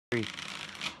3.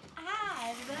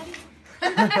 Hi, everybody.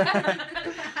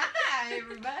 Hi,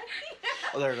 everybody.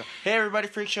 Oh, there we go. Hey, everybody.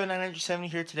 Freakshow 970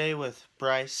 here today with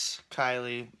Bryce,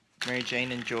 Kylie, Mary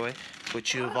Jane, and Joy,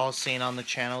 which you have all seen on the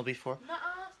channel before. Nuh-uh.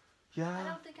 Yeah. I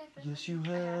don't think I've been. Yes, you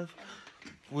have.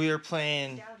 We are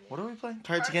playing. What are we playing?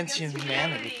 Cards Against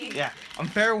Humanity. Yeah. I'm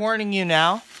fair warning you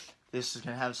now. This is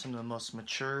gonna have some of the most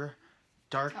mature,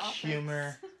 dark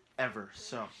humor ever.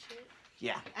 So,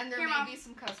 yeah. And there may be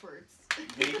some cuss words.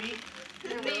 Maybe.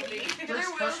 Maybe. There's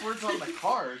cuss words on the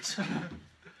cards.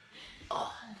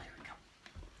 Oh, there we go.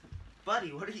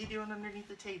 Buddy, what are you doing underneath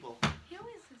the table? He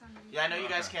always is underneath. Yeah, I know you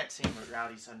guys can't see him, but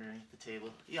Rowdy's underneath the table.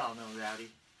 Y'all know Rowdy.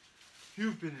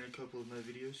 You've been in a couple of my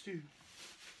videos, too.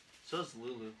 So has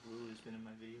Lulu. Lulu's been in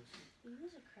my videos.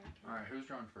 Lulu's a crackhead. Alright, who's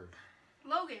drawing first?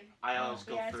 Logan. I always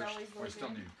go It's first. always Logan. We still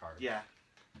need cards. Yeah.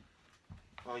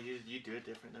 Well, you do it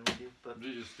different than we do, but Do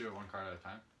you just do it one card at a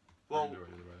time? well, do it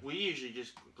either way? we usually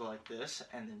just go like this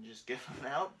and then just give them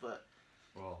out. But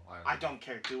Well, I don't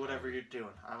care. Do whatever you're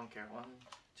doing. I don't care. 1,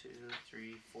 2,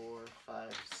 3, 4,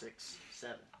 5, 6,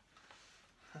 7.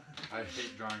 I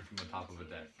hate drawing from the top of a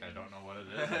deck. I don't know what it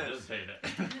is. I just hate it.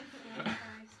 4, 5,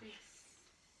 6,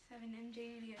 7, and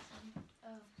JD gets one.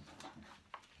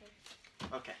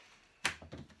 Oh. Okay.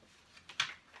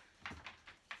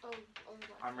 Oh.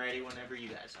 I'm ready whenever you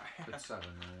guys are. It's 7,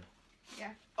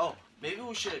 right? Oh, maybe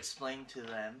we should explain to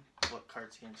them what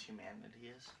Cards Against Humanity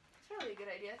is. That's probably a good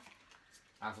idea.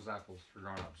 Apples, apples for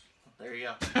grown-ups. There you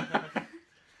go.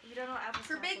 If you don't know apples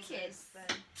For big apples kids. is,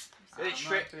 then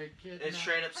It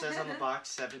straight up says on the box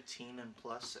 17 and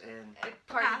plus, and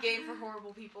A party game for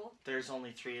horrible people. there's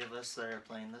only 3 of us that are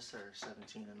playing this that are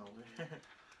 17 and older.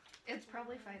 It's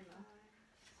probably fine, though.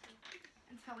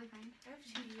 it's probably fine. I have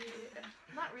 2 years.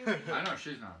 Not really. I know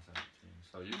she's not 17,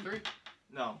 so you 3?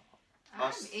 No. I'm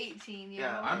Us. 18, Yeah,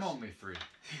 yeah. I'm only 3.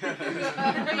 We knew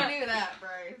that,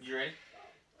 Bryce. You ready?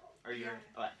 Are you Yeah. ready?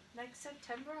 Alright. Next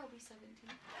September, I'll be 17.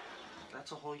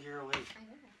 That's a whole year away. I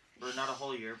know. Or not a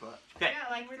whole year, but... Okay. Yeah,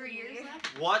 like More 3 than a years year.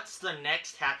 left. What's the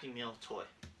next Happy Meal toy?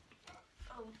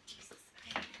 Oh, Jesus.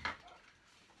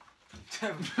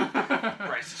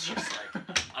 Bryce is just like,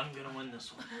 I'm gonna win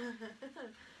this one.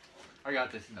 I got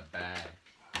this in the bag.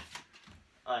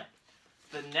 Alright.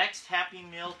 The next Happy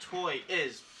Meal toy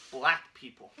is black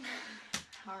people.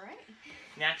 Alright.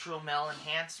 Natural male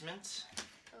enhancements,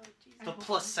 Oh, Jesus. the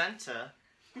placenta,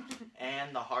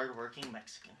 and the hardworking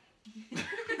Mexican.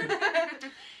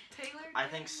 Taylor? I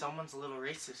think someone's a little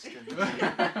racist.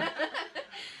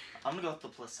 I'm gonna go with the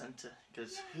placenta,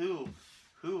 because who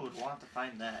would want to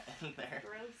find that in there?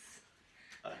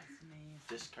 Gross.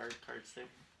 Discard cards there.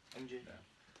 MJ. Yeah.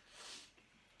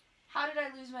 How did I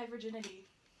lose my virginity?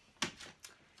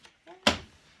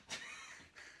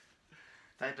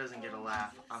 That doesn't get a Oh,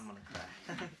 laugh. Jesus. I'm gonna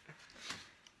cry.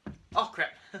 Oh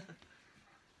crap.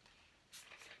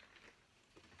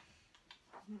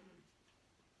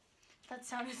 That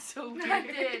sounded so weird. I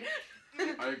did.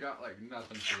 I got like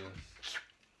nothing for this.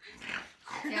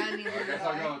 Yeah, neither I did guess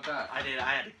I'll go with that. I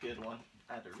had a good one.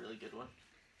 I had a really good one.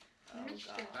 Oh,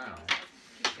 God. I don't know.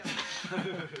 Keep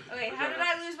going. Okay, how did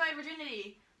I lose my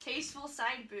virginity? Tasteful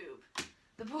side boob.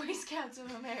 The Boy Scouts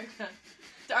of America.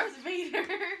 Darth Vader.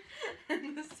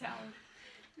 And the South.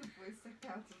 The Boy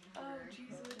Scouts of Oh, America.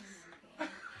 Jesus.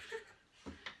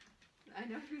 I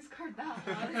know whose card that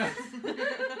was.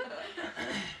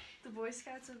 The Boy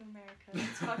Scouts of America.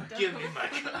 It's fucked up. Give me my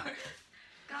card.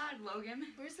 God, Logan.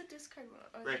 Where's the discard one?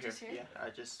 Oh, is Right it here. just here? Yeah, I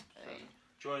just. Okay.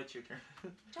 Joy, it's your turn.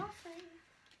 Joffrey.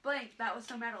 Blank, that was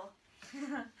so metal. They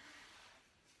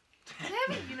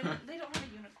don't have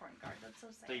a unicorn card. That's so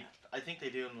sad. I think they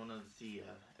do in one of the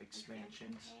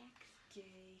expansions, Yay.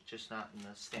 just not in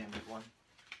the standard one.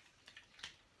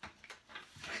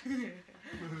 I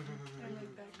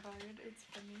like that card. It's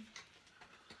funny.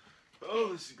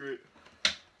 Oh, this is great.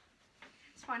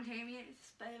 Spontaneous.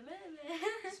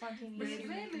 Spontaneous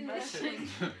human Baby. combustion.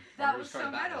 That Whoever's was so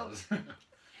card that metal. was.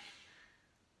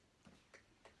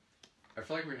 I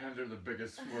feel like we had to do the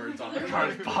biggest words on the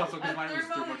card possible because mine was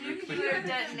Thermonuclear thermonuclear.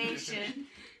 detonation.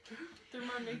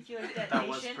 Thermonuclear detonation. That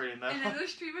was pretty metal. Another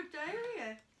stream of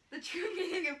diarrhea. The true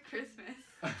meaning of Christmas.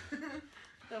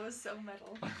 That was so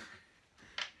metal.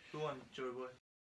 Who won, Joy Boy?